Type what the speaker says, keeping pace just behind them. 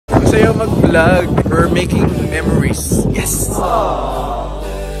Saya mag-vlog. We're making memories. Yes!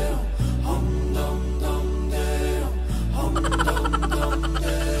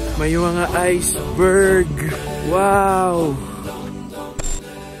 May mga iceberg. Wow!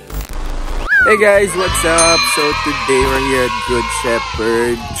 Hey guys, what's up? So today we're here at Good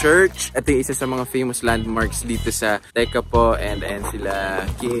Shepherd Church. Ito yung isa sa mga famous landmarks dito sa Teka po. And sila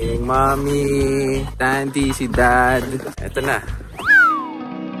King, Mommy, Tanti, si Dad. Ito na.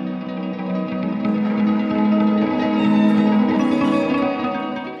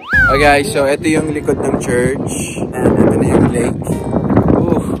 Okay guys, so ito yung likod ng church. And ito na yung lake.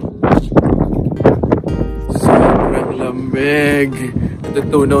 Sobrang lamig.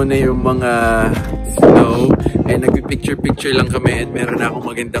 Natutunaw na yung mga snow. And nagpipicture-picture lang kami. And meron na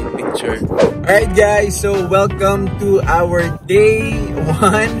akong magandang picture. Alright guys, so welcome to our day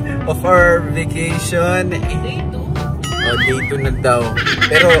 1 of our vacation. Day 2? Oh, day 2 na daw.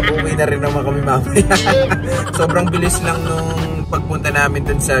 Pero uwi na rin naman kami mamaya. Sobrang bilis lang nung pagpunta namin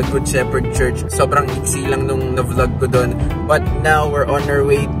dun sa Good Shepherd Church. Sobrang iksi lang nung na-vlog ko dun. But now we're on our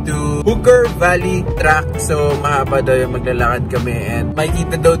way to Hooker Valley Track. So mahaba daw yung maglalakad kami. And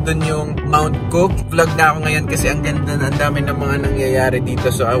makikita daw dun yung Mount Cook. Vlog na ako ngayon kasi ang ganda na, ang dami ng mga nangyayari dito.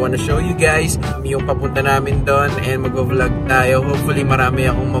 So I wanna show you guys yung papunta namin dun. And mag-vlog tayo. Hopefully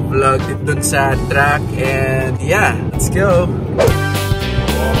marami akong ma-vlog dun sa track. And yeah, let's go!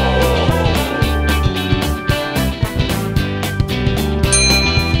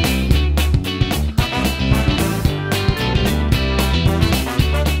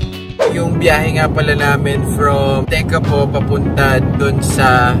 Yung biyahe nga pala namin from Teka po papunta dun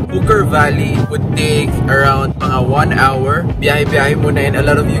sa Hooker Valley would take around mga 1 hour. Biyahe-biyahe muna, and a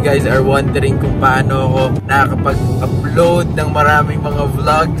lot of you guys are wondering kung paano ako nakakapag-upload ng maraming mga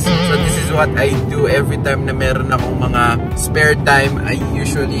vlogs. So this is what I do every time na meron akong mga spare time. I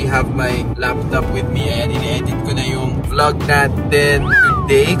usually have my laptop with me and in-edit ko na yung vlog natin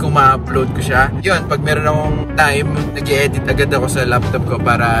today kung ma-upload ko siya. Yun, pag meron akong time, nag-edit agad ako sa laptop ko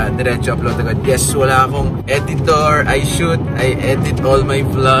para diretso upload agad. Yes, wala akong editor. I edit all my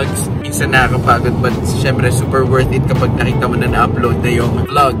vlogs. Minsan nakakapagod, but syempre super worth it kapag nakita mo na na-upload na yung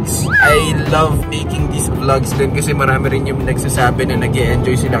vlogs. I love making these vlogs din kasi marami rin yung nagsasabi na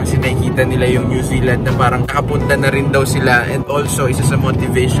nag-e-enjoy sila kasi nakikita nila yung New Zealand na parang nakapunta na rin daw sila. And also, isa sa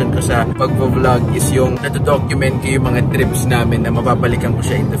motivation ko sa pag-vlog is yung natodocument ko yung mga trips namin na mapapalikan ko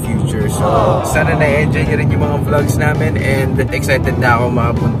siya in the future. So, sana na-enjoy nyo rin yung mga vlogs namin and excited na ako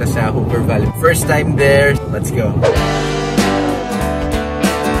makapunta sa Hooker Valley. First time there. Let's go.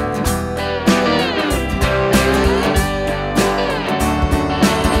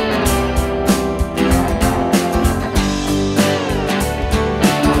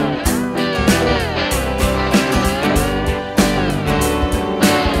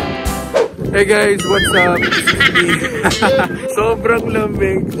 Hey guys, what's up? Sobrang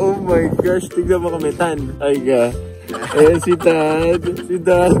lamig. Oh my gosh, tignan mo kami, Tan. Ay ga. Eh, si Dad. Si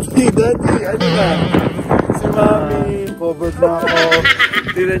Daddy. Ano ba? Si Mommy. Covered na ako.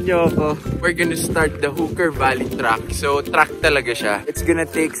 Tignan nyo ako. We're gonna start the Hooker Valley Track. So, track talaga siya. It's gonna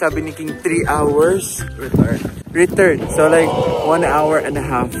take, sabi ni King, 3 hours. Return. So, like, 1 hour and a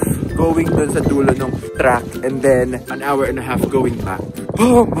half going dun sa dulo ng track. And then, 1 hour and a half going back.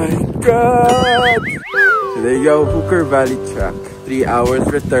 Oh my God! So there you go, Hooker Valley Track. 3 hours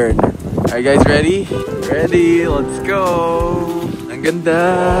return. Alright guys, ready? Ready, let's go! Ang ganda!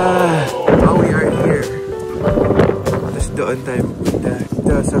 Oh, we are here. Tapos doon tayo punta.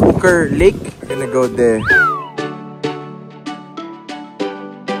 Sa Hooker Lake. We're gonna go there.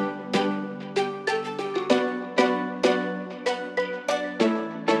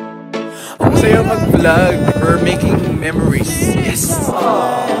 Saya mag-vlog. We're making memories. Yes!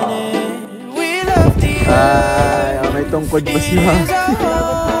 Ay, may tungkod ba siya?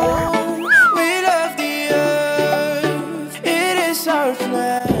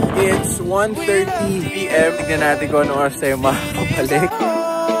 It's 1:30 PM. Tignan natin kung anong oras tayo makakabalik.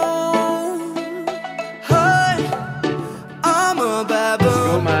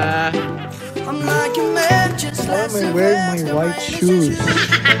 Go, Ma! Why am I wearing my white shoes?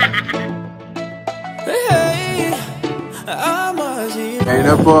 Ngayon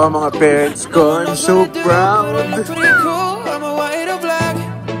na po ang mga parents ko. I'm so proud.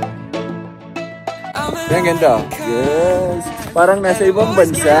 Ang ganda. Yes. Parang nasa ibang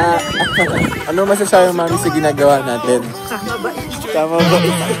bansa. Ano masasabi, Mami, sa ginagawa natin? Tama ba?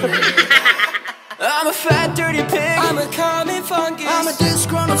 I'm a fat dirty pig. I'm a common fungus. I'm a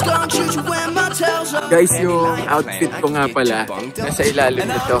disgruntled skunk. Shoot you when my tail's up. Guys, yung outfit ko nga pala, nasa ilalim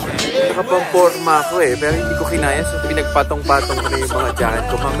nito. Nakapang forma ako eh, pero hindi ko kinaya. So pinagpatong-patong ko na yung mga jacket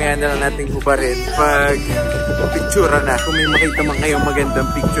ko. Mamaya na lang natin hubarin pag picture na. Kung may makita man ngayong magandang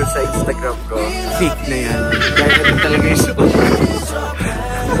picture sa Instagram ko, fake na yan. Dahil ito talaga yung suot.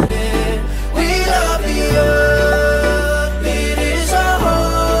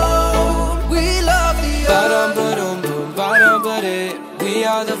 We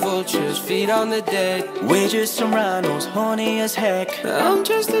are the vultures, feed on the dead. We're just some rhinos, horny as heck. I'm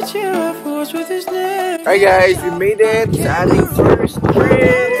just a giraffe horse with his neck. Alright guys, we made it sa ating first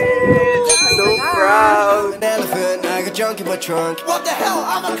bridge! So proud! An elephant, I got junk in my trunk. What the hell,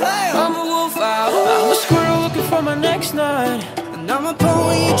 I'm a clown. I'm a wolf owl. I'm a squirrel looking for my next nut. And I'm a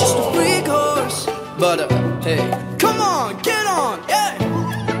pony, just a freak horse. But hey, come on, get on, yeah.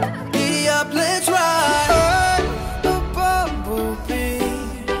 Giddy up, let's ride.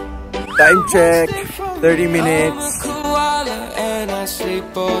 Time check, 30 minutes. And I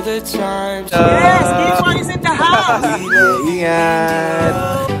sleep all the time. Yes, Kimpoy is in the house. Ingat.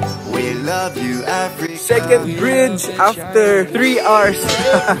 We love you, Africa. Second bridge after 3 hours.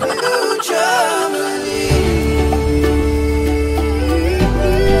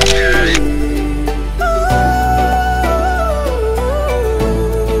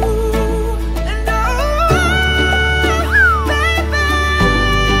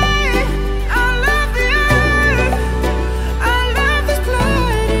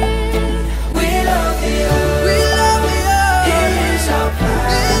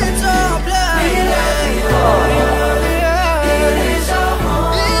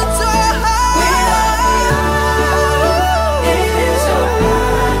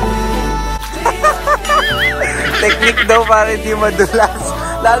 Technique daw para hindi madulas.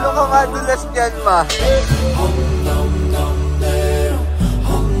 Lalo ka madulas niyan, ma.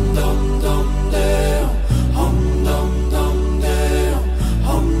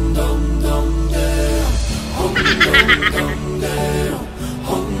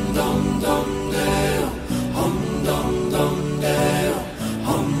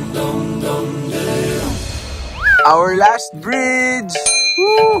 Our last bridge!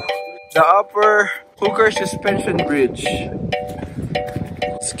 Woo! The upper hooker suspension bridge.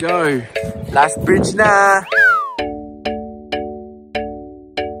 Let's go. Last bridge na.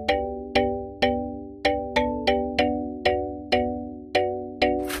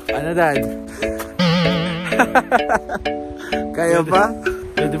 Ano Dan? Kaya pa?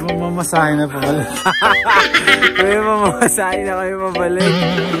 Pwede mo mamasahin na pabalik. Pwede mo mamasahin na kayo mabalik.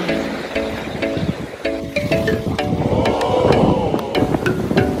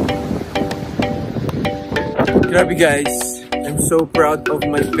 Grabe guys, I'm so proud of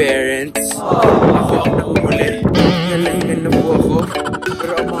my parents. Ako ang nahuli. Nalaingan na po ako.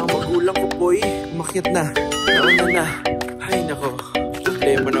 Pero ang mga magulang ko po umakyat na. Nauna na. Ay nako,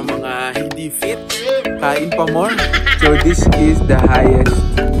 problema ng mga hindi fit. Kain pa more. So this is the highest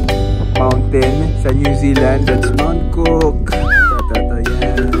mountain sa New Zealand. That's Mount Cook.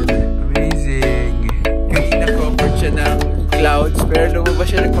 Yan. Amazing. Kanina covered siya ng clouds pero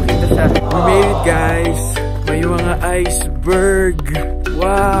lumabas siya, nagpakita siya. We made it guys. May mga iceberg.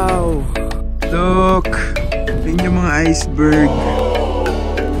 Wow! Look! Tingnan yung mga iceberg.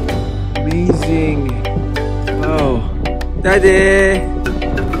 Amazing! Wow! Daddy!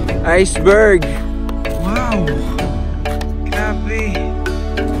 Iceberg! Wow! Grabe!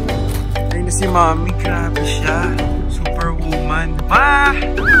 Ayun na si Mommy. Grabe siya. Superwoman. Ma!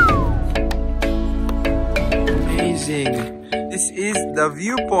 Amazing! This is the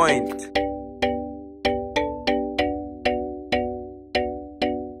viewpoint.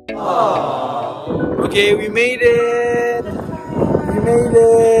 Okay, we made it! We made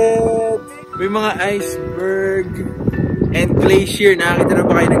it! May mga iceberg and glacier. Nakakita na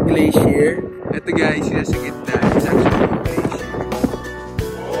ba kayo ng glacier? Ito guys, yun sa gitna. It's actually a glacier.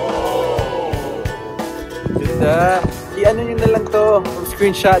 Ganda! I-ano nyo na lang to.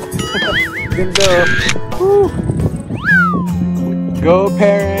 Screenshot. Ganda. Woo! Go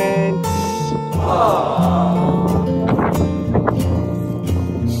parents!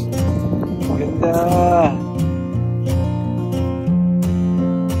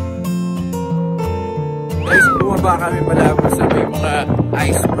 Guys, bumaba kami malabo sa may mga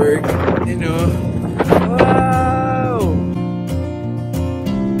iceberg, you know. Wow!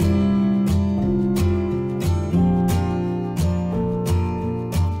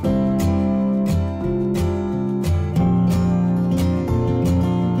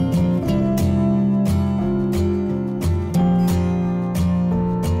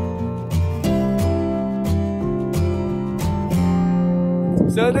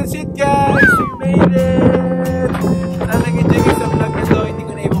 So that's it guys! We made it! Sana nag-enjoy kayo sa vlog na to. Hindi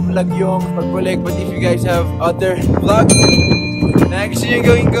ko na i-vlog yung pag-collect. But if you guys have other vlogs na gusto nyo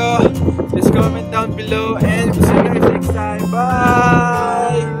gawin ko, just comment down below. And see you guys next time.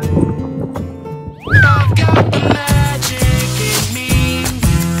 Bye!